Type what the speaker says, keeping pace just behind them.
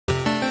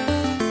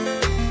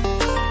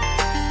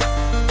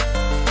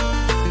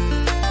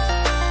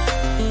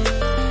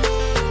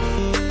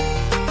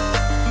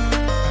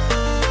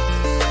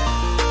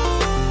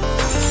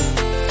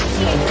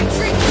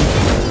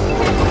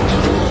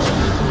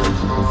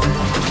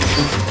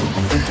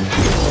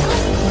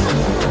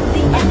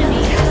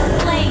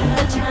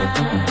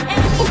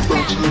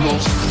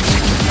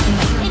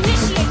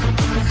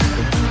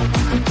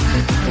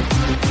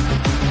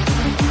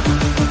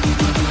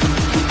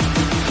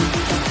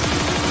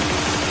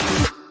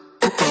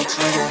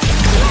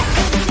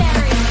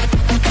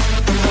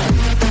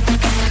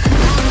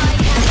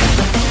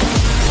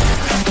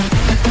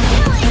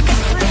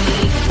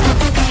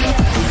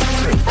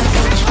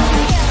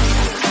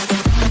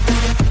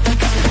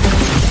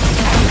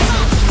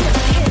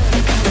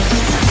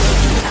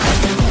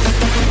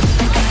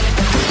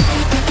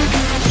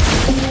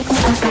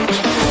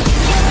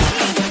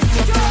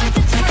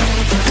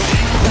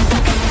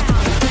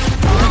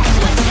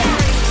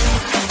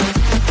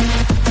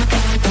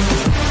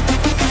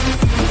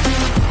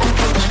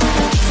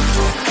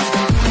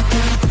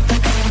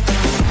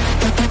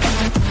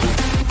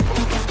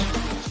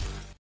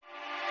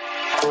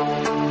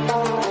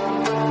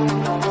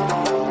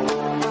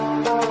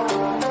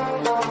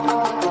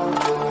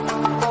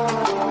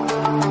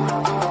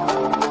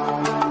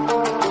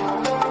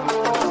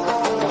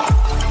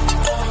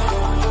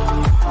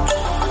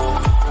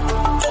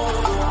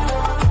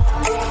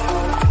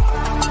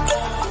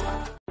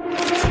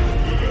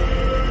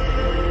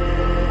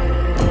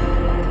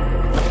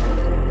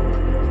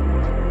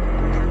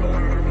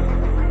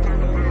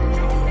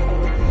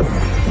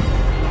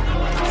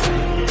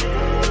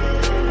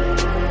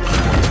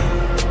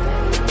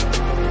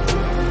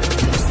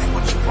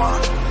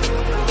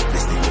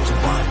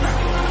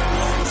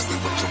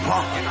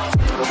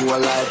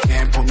alive,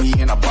 can't put me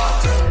in a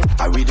box.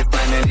 I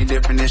redefine any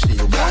definition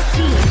you got.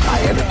 I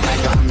had a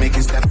crank, I'm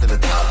making steps to the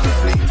top. The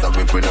flames, I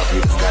rip it up,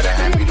 you just gotta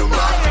hand me the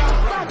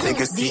rock. Take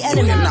a seat,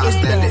 you cannot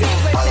stand it.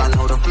 All I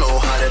know, the flow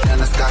harder than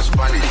a Scotch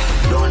bonnet.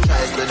 Don't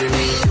try studying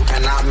me, you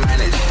cannot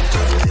manage.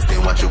 This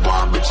ain't what you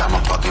want, bitch, I'm a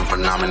fucking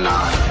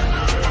phenomenon.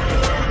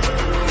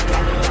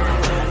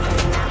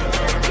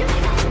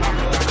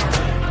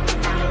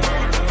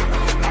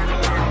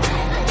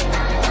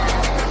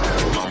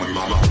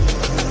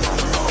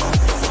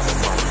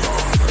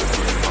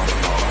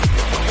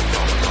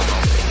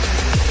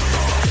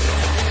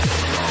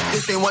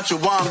 This ain't what you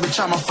want, bitch,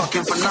 I'm a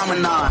fucking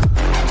phenomenon.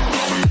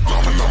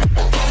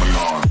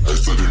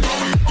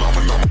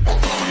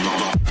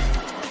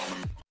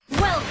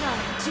 Welcome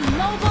to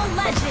Mobile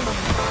Legends!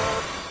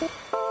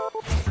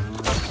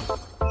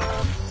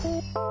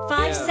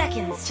 5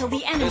 seconds till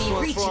the enemy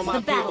reaches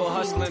the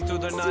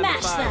battlefield.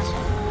 Smash them!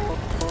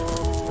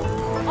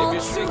 All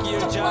troops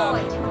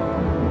deployed!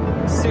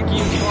 Sick of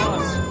your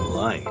boss.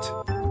 Light.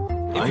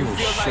 I will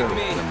show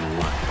them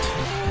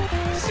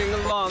light. Sing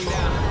along now.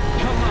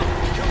 Come on,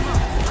 come on.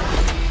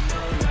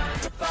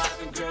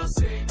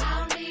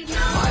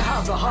 I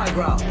have the high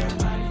ground.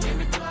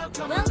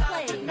 Well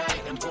played.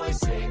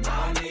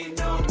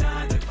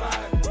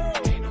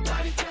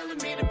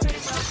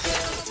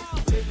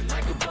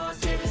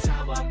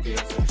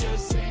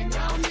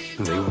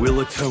 They will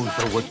atone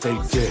for what they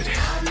did,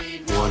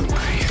 one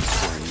way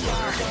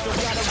or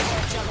another.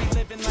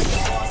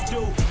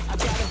 I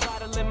got a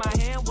bottle in my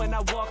hand when I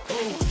walk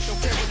through.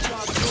 Don't care what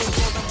y'all do,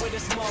 rolling with a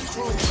small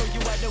crew. Show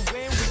you how to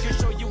win, we can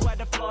show you how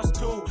to floss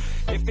too.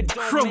 If it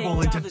don't Crumble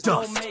make into dollars,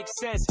 dust. Don't make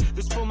sense.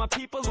 This for my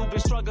people who've been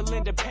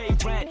struggling to pay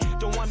rent.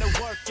 Don't wanna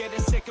work, getting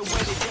sick of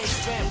where they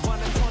spent.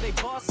 Wanna call they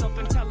boss up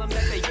and tell them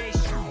that they ain't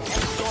shit.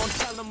 Don't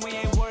tell them we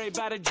ain't worried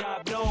about a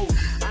job, no.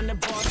 I'm the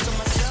boss of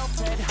myself,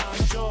 head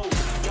honcho.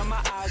 Got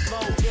my eyes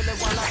low, feeling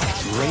while I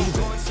got Raven.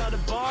 going to the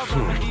bar,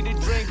 I need a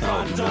drink,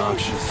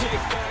 Obnoxious. Kick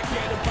back,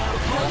 get a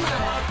bottle, pull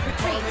up.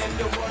 Call in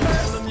the water,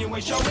 tell them you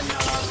ain't showing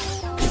up.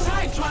 Cause I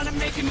ain't trying to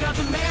make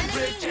another man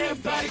rich.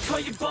 Everybody call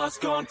your boss,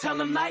 go and tell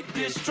him like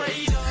this,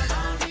 straight up. I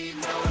don't need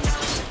no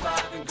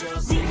 9-to-5 and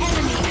girls. The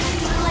enemy has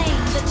slain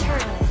the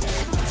turtle.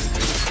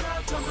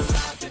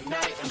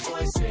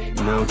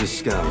 No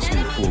disguise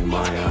can fool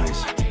my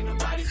eyes,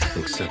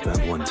 except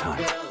that one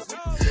time.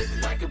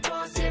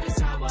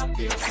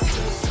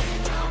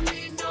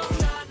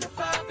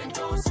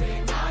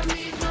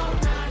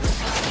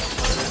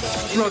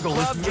 Struggle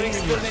is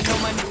meaningless.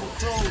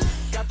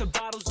 Got the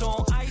bottles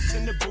on ice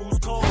and the booze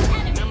cold.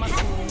 Now my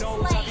crew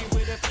knows I be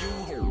with a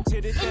few.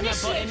 Titted and a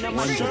button on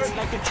my shirt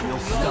like a true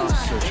Stop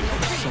searching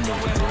for someone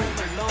great.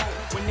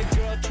 When your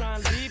girl try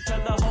and leave,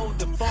 tell her hold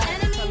the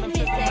phone. Tell them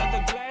fill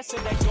another glass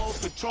of that gold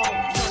Patrol.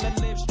 Trying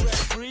to live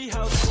stress-free,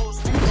 how it's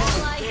supposed to be.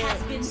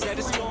 Said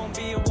it's gonna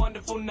be a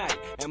wonderful night,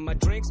 and my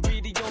drinks be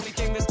the only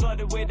thing that's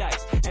flooded with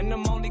ice. And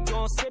I'm only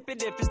gonna sip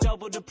it if it's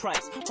double the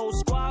price. Whole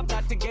squad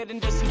about to get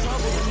into some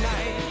trouble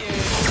tonight. Yeah,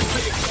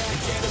 kick back,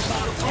 get a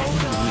bottle,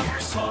 hold up.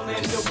 Call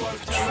in the work,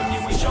 tell them you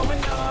ain't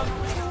showing up.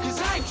 Cause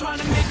I ain't trying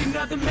to make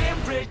another man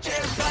rich.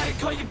 Everybody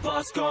call your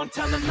boss, go and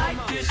tell him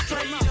like this,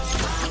 straight up.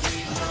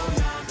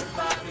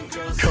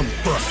 Come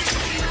bust.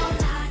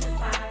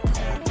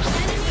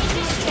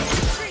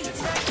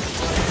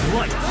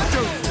 Light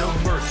shows no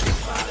mercy.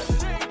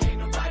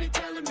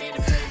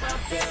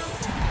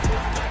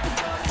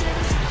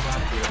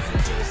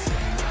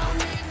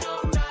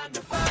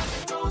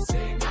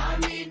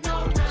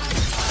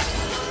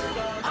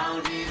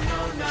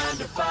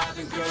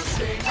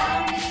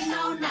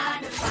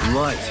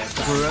 Light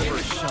forever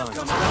shines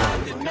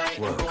bright like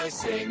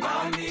clothes.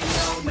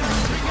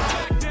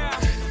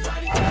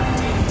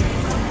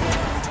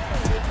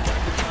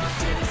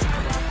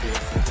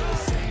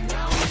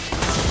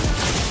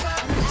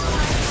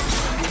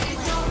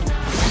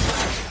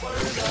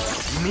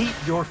 Meet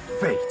your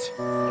fate.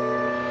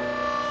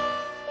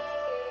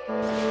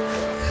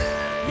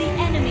 The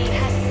enemy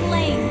has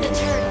slain the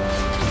turtle.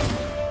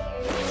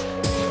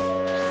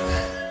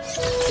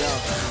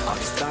 All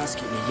these thoughts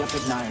keep me up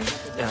at night,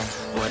 yeah.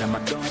 What am I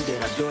doing?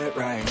 Did I do it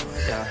right?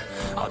 Yeah.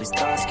 All these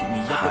thoughts keep me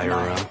up Higher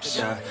at night, ups.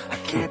 yeah. I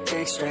can't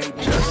think straight,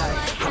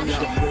 I need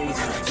to breathe.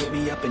 Get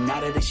me up and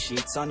out of the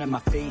sheets, onto my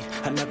feet.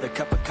 Another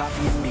cup of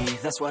coffee in me,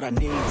 that's what I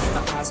need.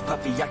 My eyes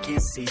puffy, I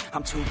can't see.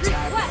 I'm too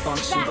tired to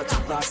function, but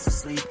too lost to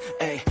sleep.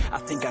 Ay, I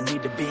think I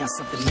need to be on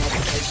something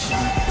medication.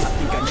 I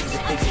think I need to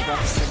think about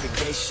the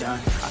segregation.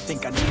 I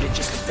think I need it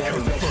just a better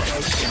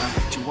education.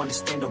 To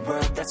understand a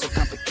world that's so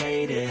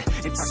complicated,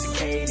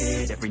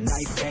 intoxicated, every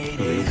night faded.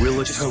 They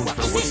will atone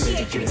for what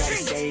they did.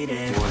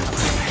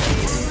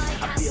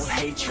 I feel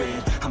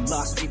hatred, I'm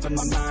lost deep in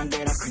my mind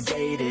that I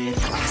created. I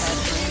had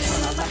dreams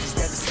when my life is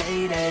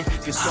devastated.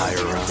 Feel so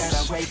Higher weird ups. that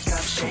I wake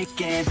up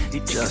shaking. You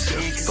Just a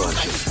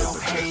bunch of no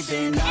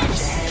haven. Nod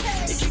your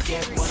head if you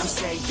get what I'm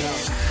saying.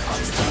 All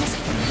these thoughts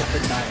keep me up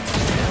at night.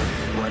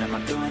 What am I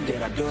doing?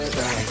 Did I do it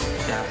right?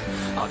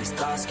 Yeah. All these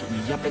thoughts keep me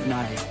up at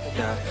night.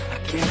 Yeah. I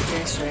can't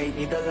think straight,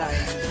 need the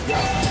light.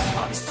 Yeah.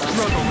 All these thoughts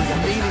keep me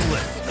up at night.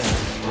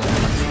 What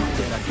am I doing?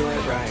 Did I do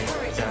right.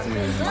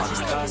 All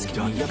these thoughts keep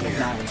me up at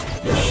night.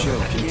 The show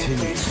Can't think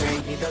continues.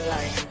 straight, need the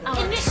light.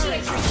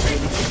 Initiate I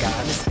really think I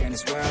understand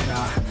this world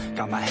now.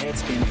 Got my head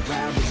spinning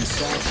round in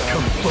circles.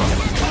 Come fuck.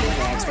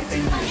 Relax, but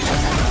they need to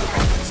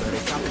so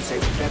they compensate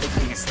with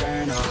everything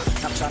external.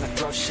 I'm trying to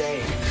throw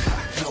shade.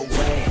 No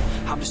way.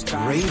 I'm just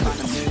trying to find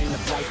a meaning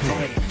of life,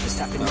 hey. Just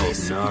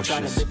happiness if you try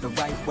to live the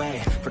right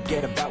way.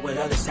 Forget about what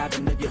others have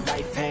and live your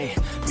life, hey.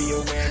 Be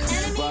aware of who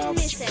you are,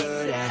 what you're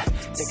good at.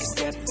 Take a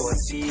step forward,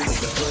 see where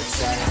the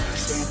good's at.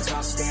 Stand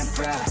tall, stand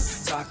proud,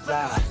 talk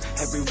loud.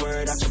 Every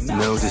word out your mouth.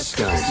 No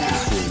disguise can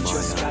fool my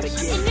Just gotta eyes.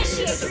 get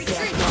rid of the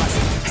bad thoughts.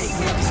 Hate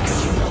niggas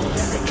cause you know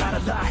that they gotta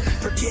lie.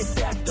 Forget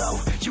that though,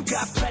 you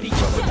got plenty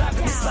of life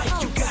in this life.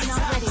 You got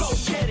time, go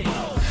get it.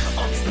 All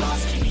these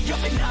thoughts keep me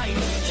up at night.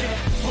 Yeah,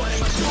 what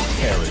am I doing?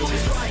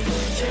 Heritage.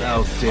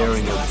 How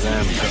daring of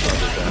them to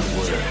utter that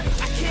word.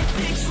 I can't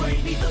think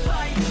straight, need the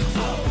light.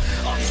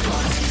 All these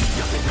thoughts keep me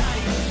up at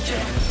night.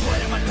 Yeah, what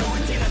am I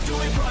doing? Did I do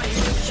it right?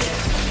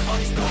 Yeah, all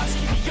these thoughts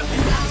keep me up at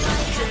night.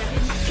 Yeah, I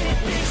can't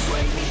think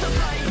straight, need the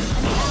light.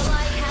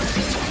 ally has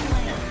been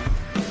slain.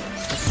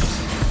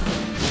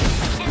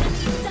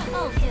 Enemy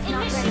double is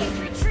not ready.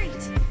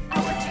 Retreat.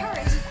 Our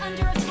turret is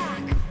under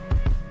attack.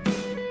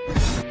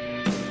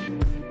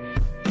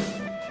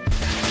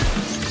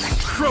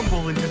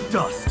 Crumble into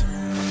dust.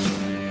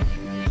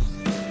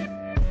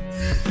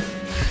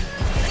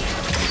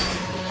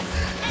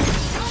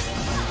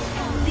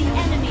 The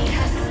enemy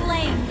has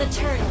slain the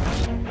turtle.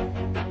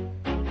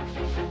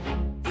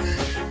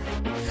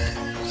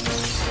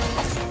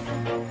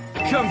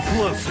 Come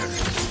closer.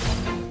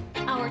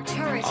 Our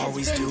turret has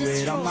Always been do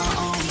it on my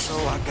destroyed. own, so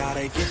I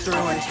gotta get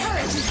through it.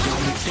 And the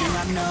only thing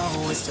I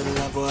know is to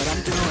love what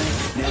I'm doing.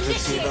 Never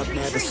give up,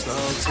 never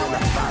slow till I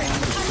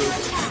finally prove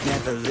it.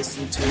 Never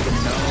listen to the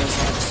no's,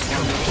 I just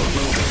wanna get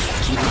moving.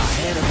 Keep my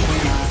head up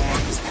when I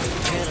act,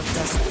 head up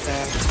that's a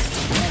fact.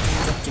 Never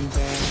looking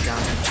back,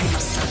 gotta keep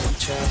myself in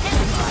check.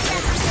 Keep my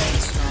head up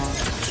staying strong,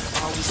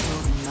 always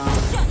moving on.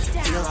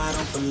 Feel I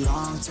don't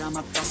belong, tell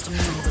my thoughts to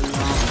move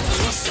along.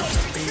 Yourself to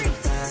be the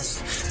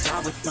best,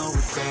 die with no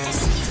regrets.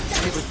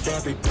 Live with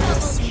every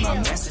breath, see my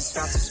message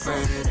start to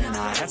spread. And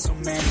I had so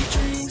many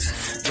dreams,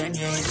 then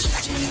you hit your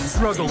jeans.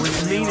 Struggle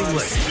is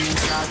meaningless.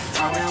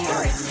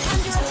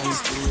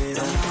 Always do it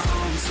on my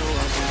own, so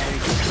I gotta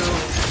get through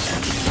it.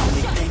 And the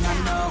only thing I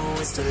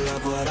know is to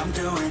love what I'm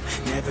doing.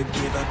 Never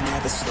give up,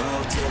 never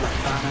slow till I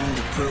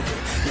finally prove it.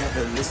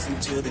 Never listen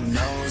to the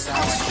no's, I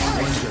just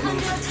wanna keep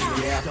moving.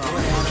 Yeah, I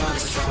put out all the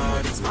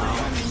start, it's my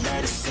only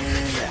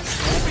medicine. Yeah,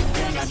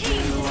 everything I do,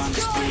 I'm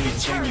just being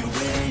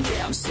genuine.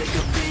 Yeah, I'm sick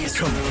of being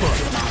screwed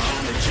with my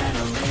own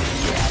adrenaline.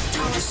 Yeah, I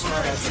do just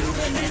what I do,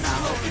 and then I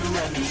hope you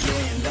let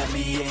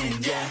me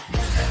in, yeah.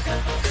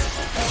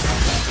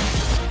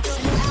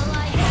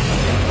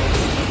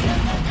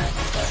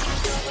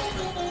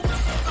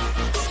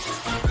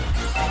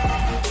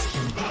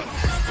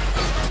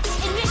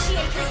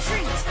 Initiate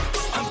retreat.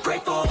 I'm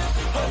grateful,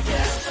 oh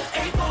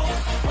yeah, able,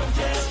 oh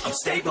yeah, I'm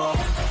stable,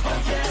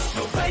 oh yeah,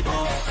 no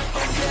label,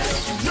 oh yeah,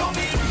 you know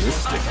me.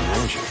 Mystic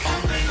magic.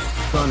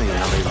 Funny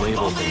how they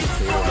label them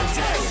fatal.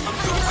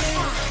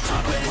 I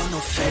don't want no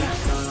fake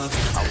love,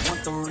 I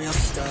want the real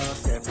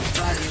stuff.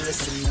 Everybody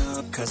listen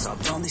up, cause I'll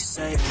only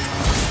say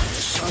enough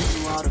to show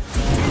you all the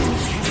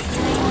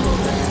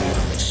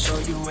bad, show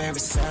you where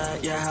it's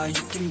at, yeah, how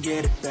you can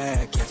get it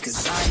back. Yeah,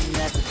 cause I ain't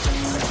never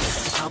done,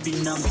 I'll be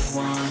number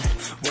one,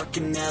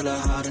 working hella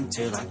hard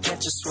until I get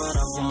just what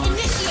I want.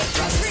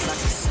 Rises like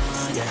the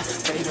sun, yeah,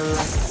 fatal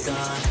like a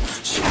gun.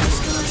 Shooters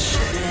gonna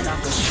shoot and I'm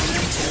gonna shoot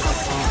until I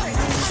fall.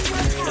 Always do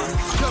it on my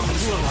own,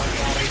 so I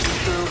gotta get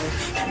through it.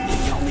 And the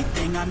only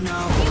thing I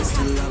know is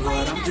to love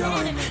what I'm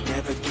doing.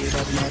 Never give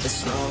up, never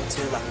slow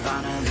till I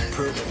finally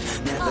prove it.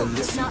 Never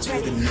listen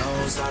to the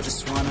no's, I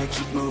just wanna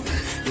keep moving.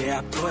 Yeah,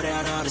 I put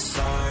out all this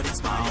art,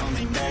 it's my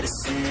only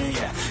medicine.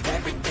 Yeah,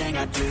 everything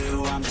I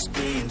do, I'm just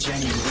being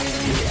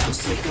genuine. Yeah, I'm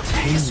sick of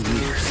being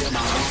screwed, feel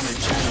my own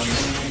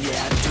adrenaline.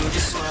 Yeah, I do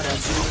just what I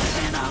do,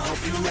 and I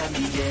hope you let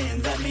me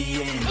in,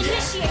 yeah.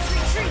 Initiate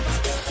retreat.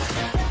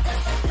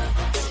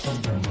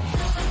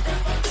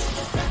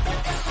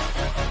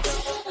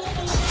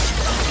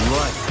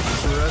 Light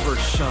forever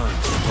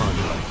shines upon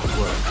my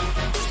work.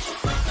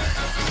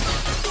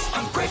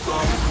 I'm grateful, oh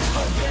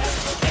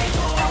yeah,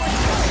 able, oh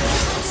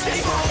yeah, I'm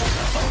stable,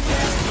 oh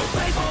yeah, no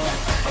label,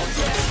 oh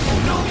yeah, you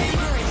know me,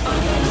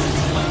 I'm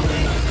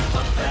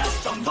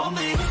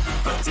lonely,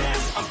 but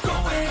damn, I'm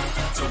going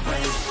to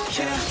win,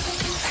 yeah.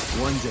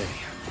 One day,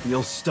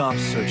 you'll stop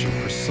searching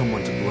for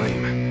someone to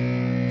blame.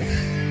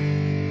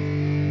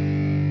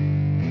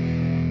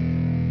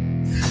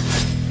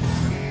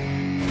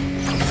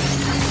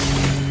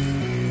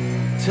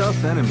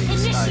 Tough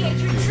enemies, I don't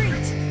Initiate fear.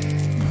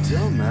 retreat.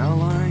 Dumb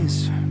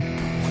allies?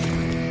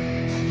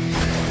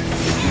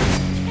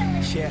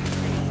 Yeah,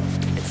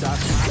 it's our time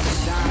to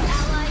shine.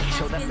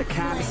 So that's the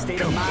kind of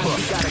state of mind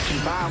you gotta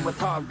combine with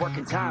hard work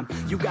and time.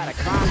 You gotta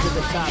climb to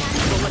the top.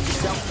 Don't let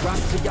yourself run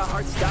till your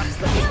heart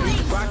stops. Let this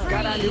beat rock.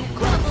 Got a new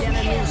clock and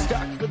a new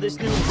start for this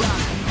new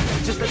rock.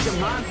 Just let your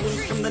mind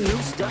loose from the new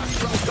stuff.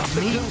 Drunk off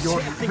the new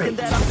shit, thinking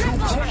that I'm too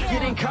hot.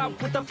 Getting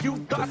caught with a few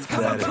thoughts,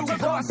 cause I'm too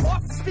boss.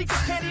 Off the speakers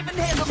can't even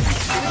handle me.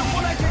 And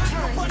when I get you,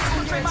 money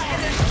will drain my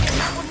energy.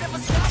 And I will never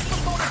stop,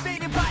 I'm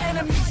motivated by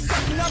enemies.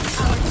 Setting up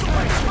so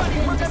everybody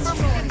remember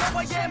me. And though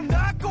I am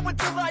not going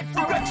through life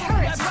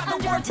regretfully, I'd rather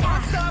work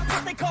non-stop,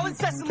 what they call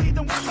incessantly,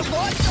 than with the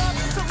hard job.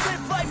 To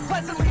live life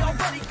pleasantly,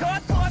 already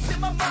got thoughts in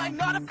my mind,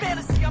 not a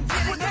fantasy. I'm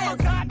getting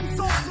forgotten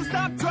souls who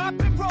stop, drop,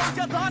 and roll.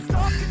 You lost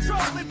all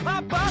control and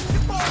pop off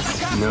your ball.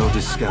 No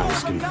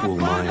disguise can fool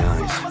my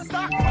eyes,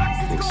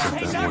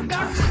 except that one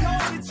time.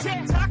 They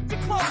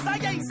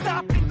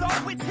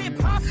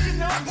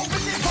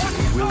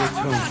will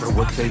atone for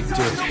what they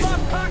did,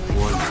 one way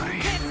or another.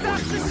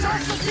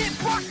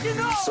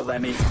 So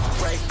let me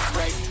break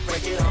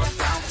it all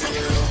down for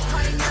you.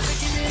 I ain't never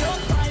giving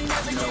up, I ain't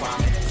never giving up.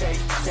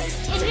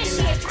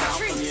 Initiate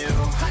retreat.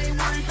 I ain't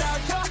worried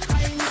about you.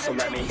 So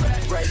let me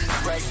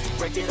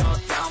break it all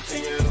down for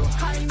you.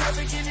 I ain't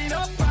never giving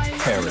up, I ain't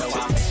never giving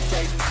up.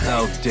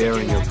 How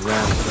daring of them to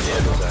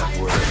utter that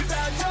word.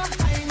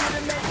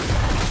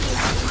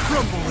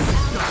 Crumble in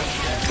dust.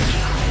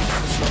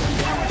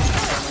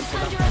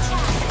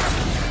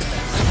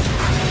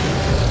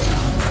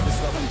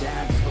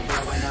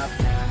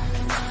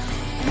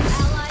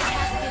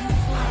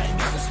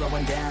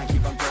 Slowing down,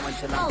 keep on going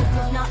till I'm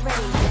down. Not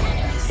ready.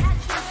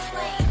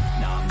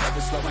 No, I'm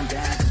never slowing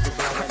down.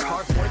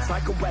 Hard points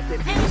like a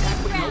weapon.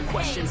 Attack with no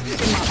questions. In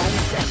my own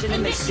section,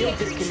 and they still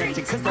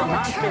disconnected. Cause their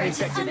minds been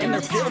infected, and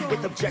they're filled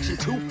with objection.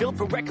 Too filled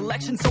for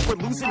recollection, so we're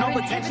losing all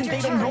attention. They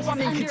don't know I'm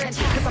in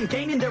contention, cause I'm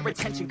gaining their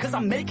attention. Cause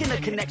I'm making a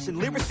connection.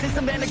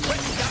 Lyricism and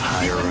aggression.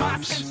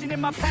 Higher-ups. In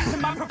my past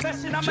and my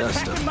profession. I'm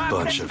just a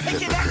bunch of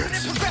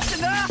hypocrites.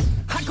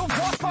 I go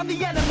off on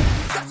the enemy.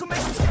 That's what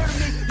makes them scared of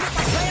me. Make my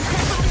plans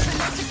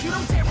carefully. Execute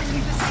them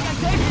daringly. They say I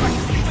gave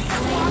recklessly.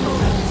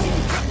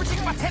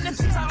 Predict my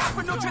tendencies. I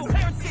offer no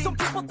transparency. Some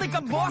people think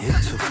I'm lost. I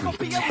just think I'll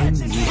be a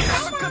legend.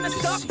 I'm gonna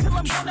stop till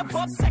I'm one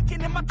above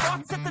second. And my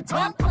thoughts at the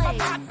top. But my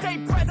mind stay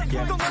present.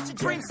 Don't let your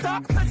dreams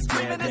stop. Cause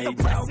dreaming is a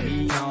blessing.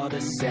 They tell me all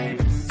the same.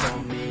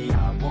 Told me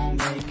I won't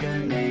make a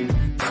name.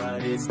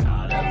 But it's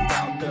not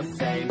about the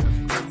fame.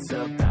 It's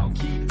about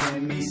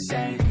keeping me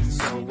sane.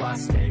 So I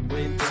stay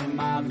within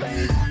my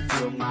lane.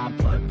 Feel my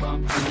blood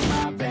pump through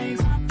my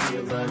veins.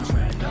 Feel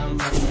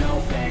adrenaline,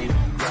 no pain.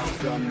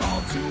 Welcome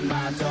all to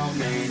my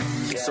domain.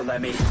 So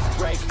let me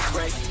break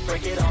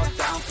it all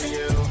down for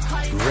you.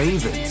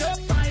 Ravens.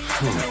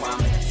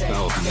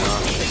 Oh,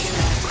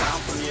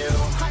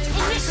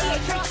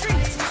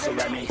 so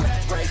let me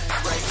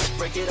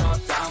break it all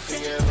down for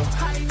you.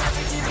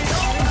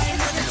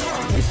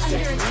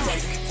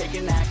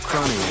 Taking that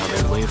funny how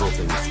they label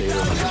things they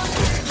don't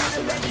understand.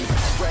 So let me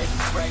break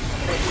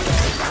it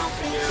all down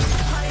for you.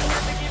 I ain't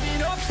never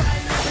giving up, I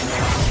ain't never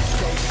giving up.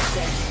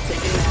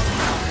 Taking that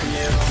down for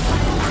you.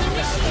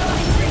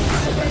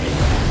 So let me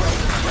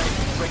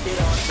break it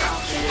all down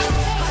for you.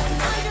 I ain't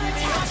never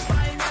giving up, I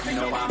ain't never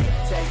giving up.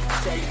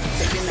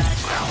 Taking that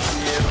down from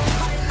you.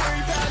 I ain't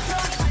worried about you.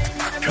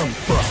 Come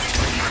fuck.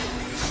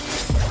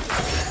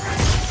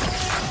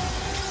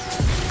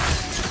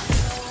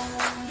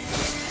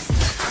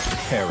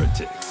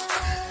 Heretics.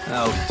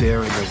 How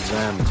daring of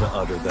them to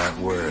utter that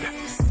word.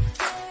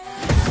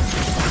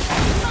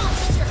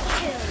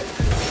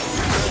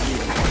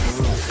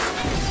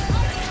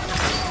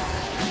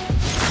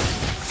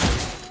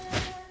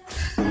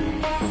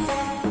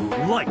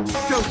 Light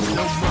shows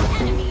no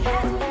mercy.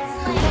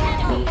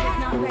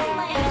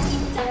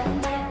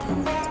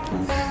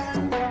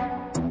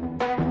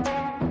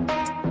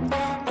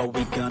 Are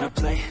we gonna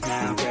play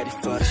now? Ready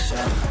for the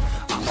show?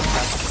 I'm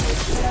about to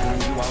take it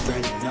down. You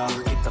already know.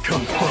 Get the fuck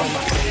out of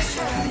my face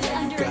now.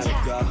 Yeah, you gotta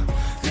go.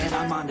 Man,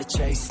 I'm on the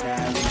chase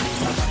now. Leave me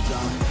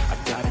alone. I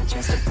got a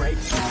chance to break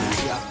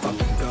now. Yeah, I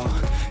fucking go.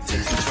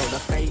 Take control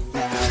of fate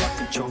now. I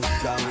control the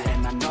flow.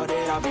 And I know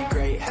that I'll be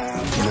great. How?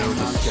 No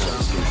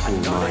disguise can fool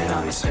my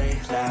eyes,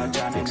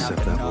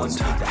 except that one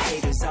time. The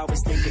haters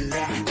always thinking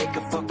that they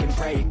could fucking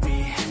break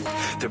me.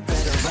 They're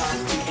better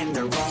off being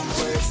their own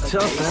words.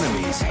 Tough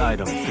enemies I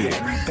don't fear.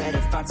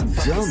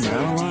 Dumb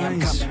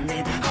allies. I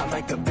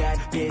like a bad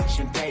bitch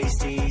and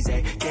pasties.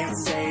 They can't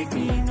save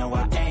me. No,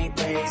 I ain't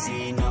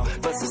lazy. No,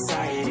 but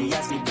society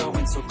has me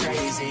going so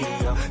crazy.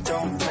 Yo,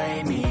 don't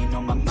blame me.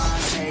 No, my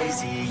mind's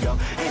hazy. Yo,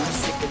 and I'm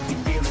sick of me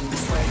feeling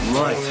this way.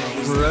 Light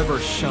forever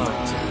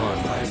shines upon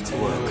my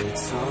cloak.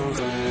 It's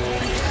over,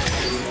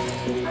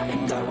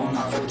 and I will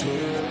not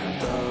forgive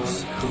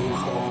those who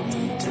hold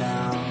me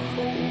down.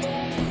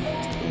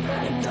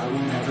 And I will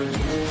never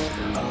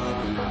give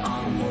up.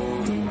 I'm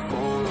moving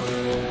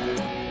forward,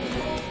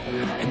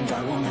 and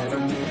I will never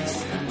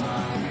miss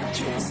my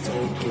chance.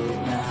 Take it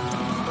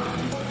now.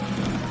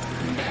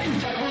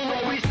 And I will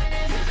always.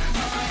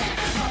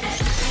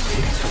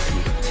 It took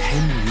me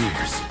 10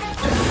 years.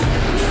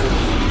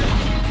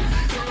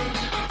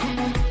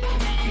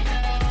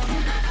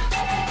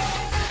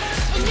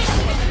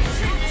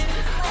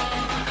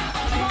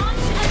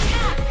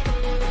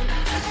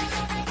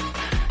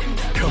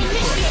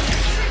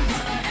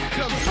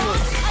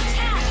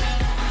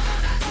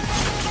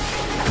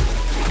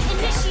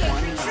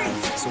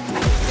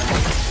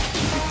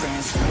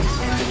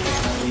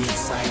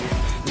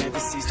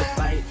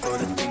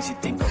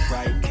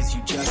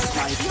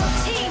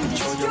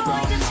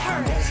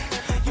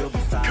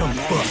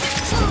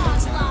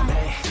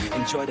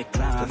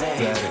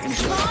 Pathetic.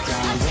 Enjoy the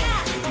grind,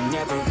 you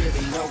never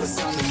really know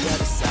what's on the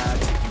other side.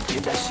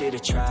 Give that shit a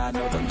try,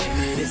 know the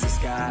limit is the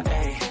sky,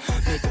 ayy.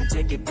 Make them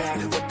take it back,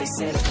 what they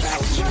said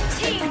about you.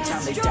 Every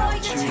time they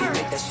doubt you,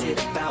 make that shit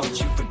about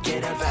you.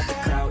 Forget about the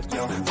clout,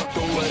 yo, fuck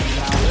the word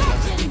about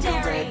it. Keep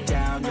your head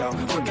down, yo,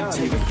 work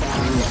until you're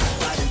down, yo.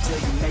 Fight until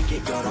you make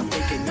it, go, don't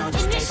think it, no,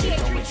 just take it.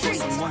 Don't wait for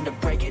someone to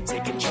break it,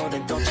 take control,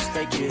 then don't just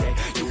fake it, ayy.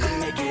 You can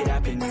make it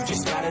happen, you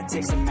just gotta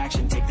take some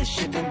action. Take the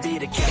ship and be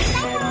the captain,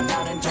 head on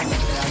out and join the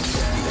back.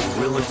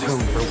 Will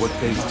atone for what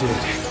they did.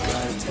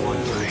 One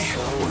way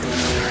or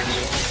another.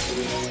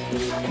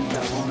 And I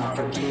will not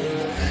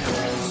forgive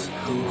those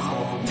who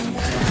hold me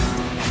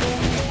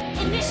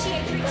down.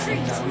 Initiate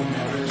retreat. I will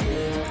never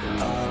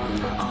give up,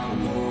 I'm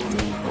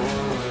moving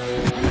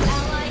forward. An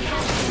ally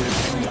has been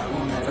slain. I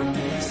will never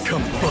miss.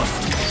 Combust.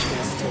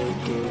 Just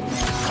take it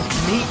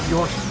now. Meet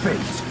your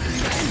fate.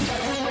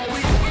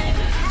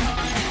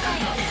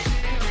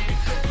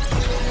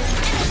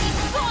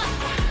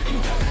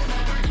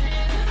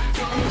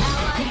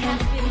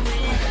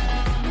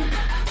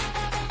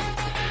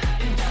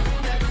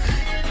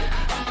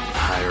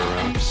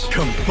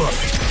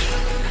 Combust.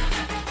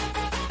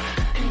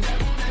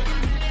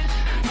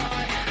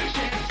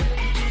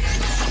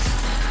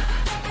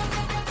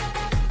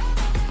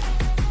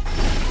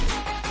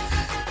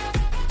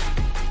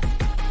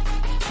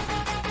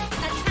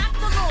 Attack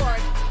the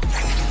Lord.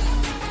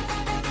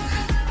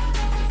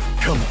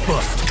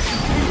 Combust.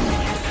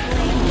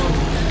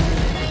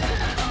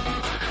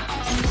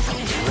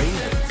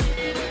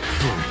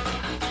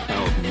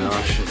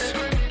 Obnoxious.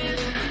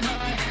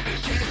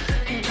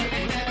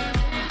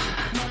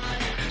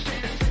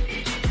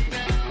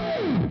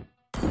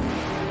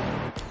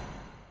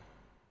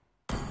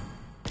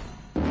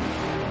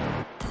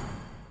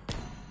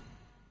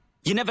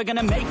 You're never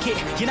gonna make it,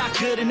 you're not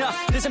good enough.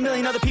 There's a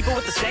million other people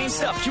with the same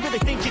stuff. You really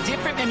think you're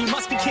different? Man, you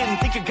must be kidding.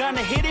 Think you're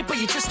gonna hit it, but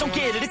you just don't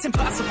get it. It's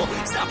impossible,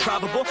 it's not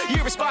probable, you're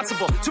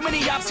irresponsible. Too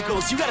many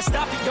obstacles, you gotta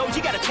stop it, yo.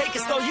 You gotta take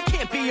it slow, you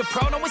can't be a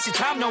pro. Don't waste your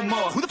time no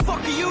more. Who the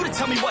fuck are you to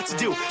tell me what to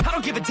do? I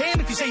don't give a damn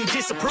if you say you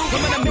disapprove.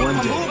 I'm gonna make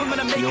my move, I'm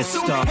gonna make it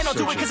soon. And I'll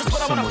do it cause it's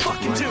what I wanna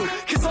fucking do.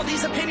 Cause all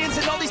these opinions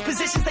and all these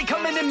positions, they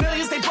come in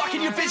millions, they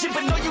blocking your vision.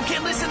 But no, you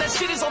can't listen, that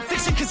shit is all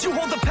fiction. Cause you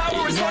hold the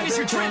power as long as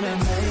you're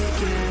dreaming.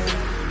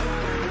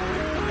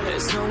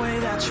 There's no way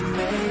that you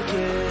make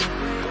it.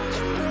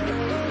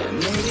 And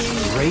maybe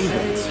you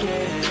Ravens. make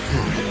it,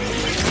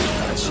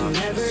 but you're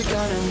never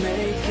gonna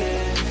make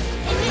it.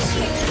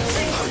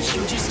 Aren't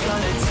you just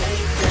gonna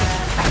take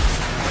that?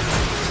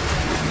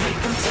 Make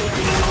them take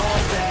it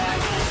all back.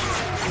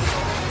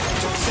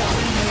 Don't tell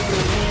me you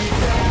believe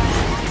that.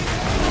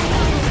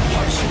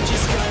 Aren't you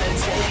just gonna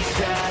take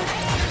that?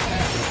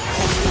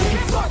 Or will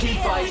you fucking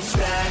fight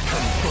back?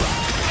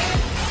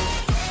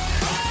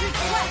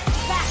 Request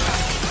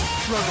backup.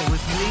 Struggle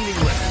is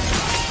meaningless.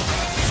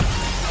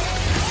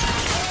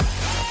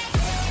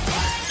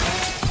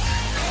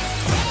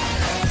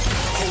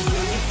 Or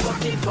will you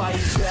fucking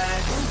fight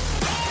back?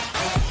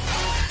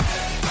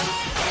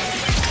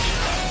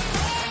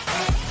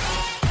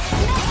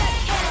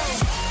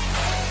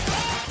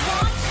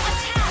 Launch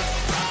attack.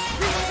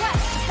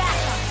 Request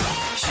backup.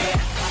 Yeah.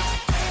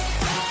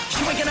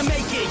 You ain't gonna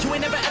make it, you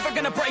ain't never ever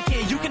gonna break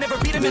it. You can never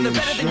beat them in the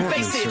better than you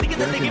face it. Thinking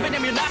that they give a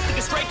damn, you're not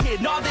thinking straight,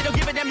 kid. No, they don't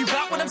give a damn, you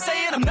got what I'm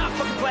saying. I'm not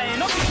fucking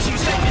playing, I'll give it to you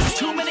straight. There's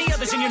too many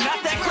others and you're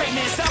not that great,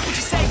 man. Stop what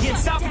you're saying,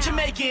 stop what you're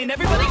making.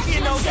 Everybody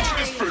here knows that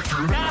you're just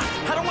faking. Nah,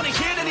 I don't wanna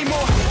hear it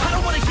anymore, I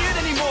don't wanna hear it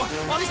anymore.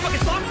 All these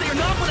fucking thoughts, they are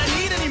not what I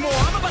need anymore.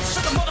 I'm about to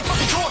shut the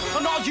motherfucking door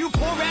on all you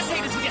poor ass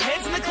haters with your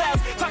heads in the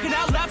clouds. Talking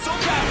out loud so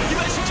proud, you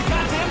better shut your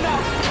goddamn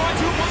mouth. Or I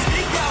do won't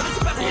speak out, it's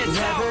about to head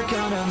south. Never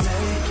gonna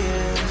make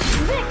it.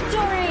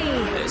 Victory!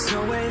 There's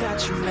no way that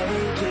you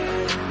make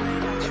it.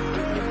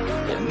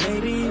 And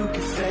maybe you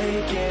can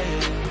fake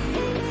it,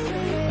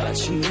 but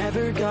you're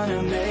never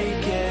gonna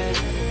make it.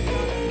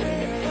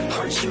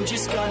 Aren't you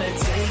just gonna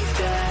take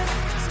that?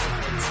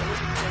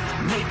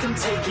 Make them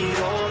take it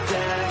all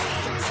back.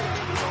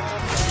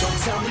 Don't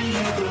tell me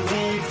you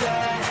believe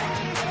that.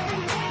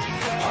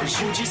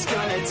 Aren't you just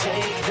gonna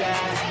take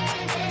that?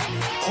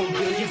 Or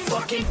will you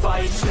fucking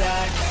fight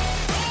back?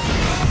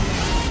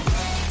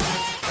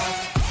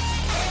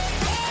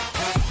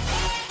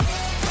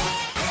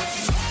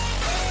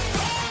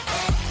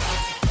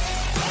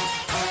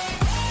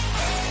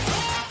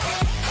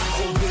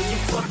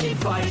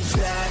 Fight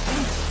back.